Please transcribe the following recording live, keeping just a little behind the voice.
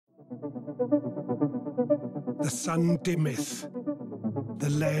The sun dimmeth,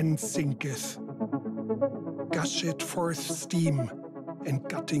 the land sinketh, gusheth forth steam and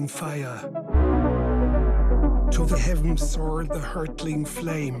gutting fire. To the heavens soar the hurtling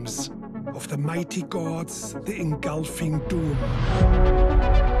flames of the mighty gods, the engulfing doom.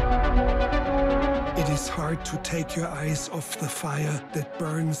 It is hard to take your eyes off the fire that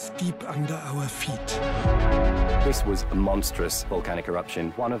burns deep under our feet. This was a monstrous volcanic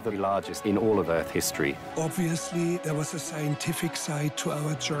eruption, one of the largest in all of Earth history. Obviously, there was a scientific side to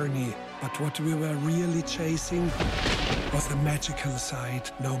our journey, but what we were really chasing was the magical side,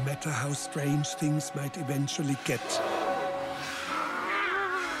 no matter how strange things might eventually get.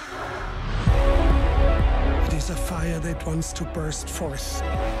 It is a fire that wants to burst forth,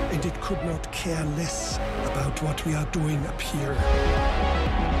 and it could not care less about what we are doing up here.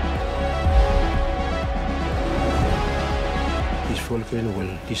 This volcano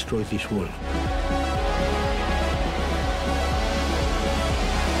will destroy this world.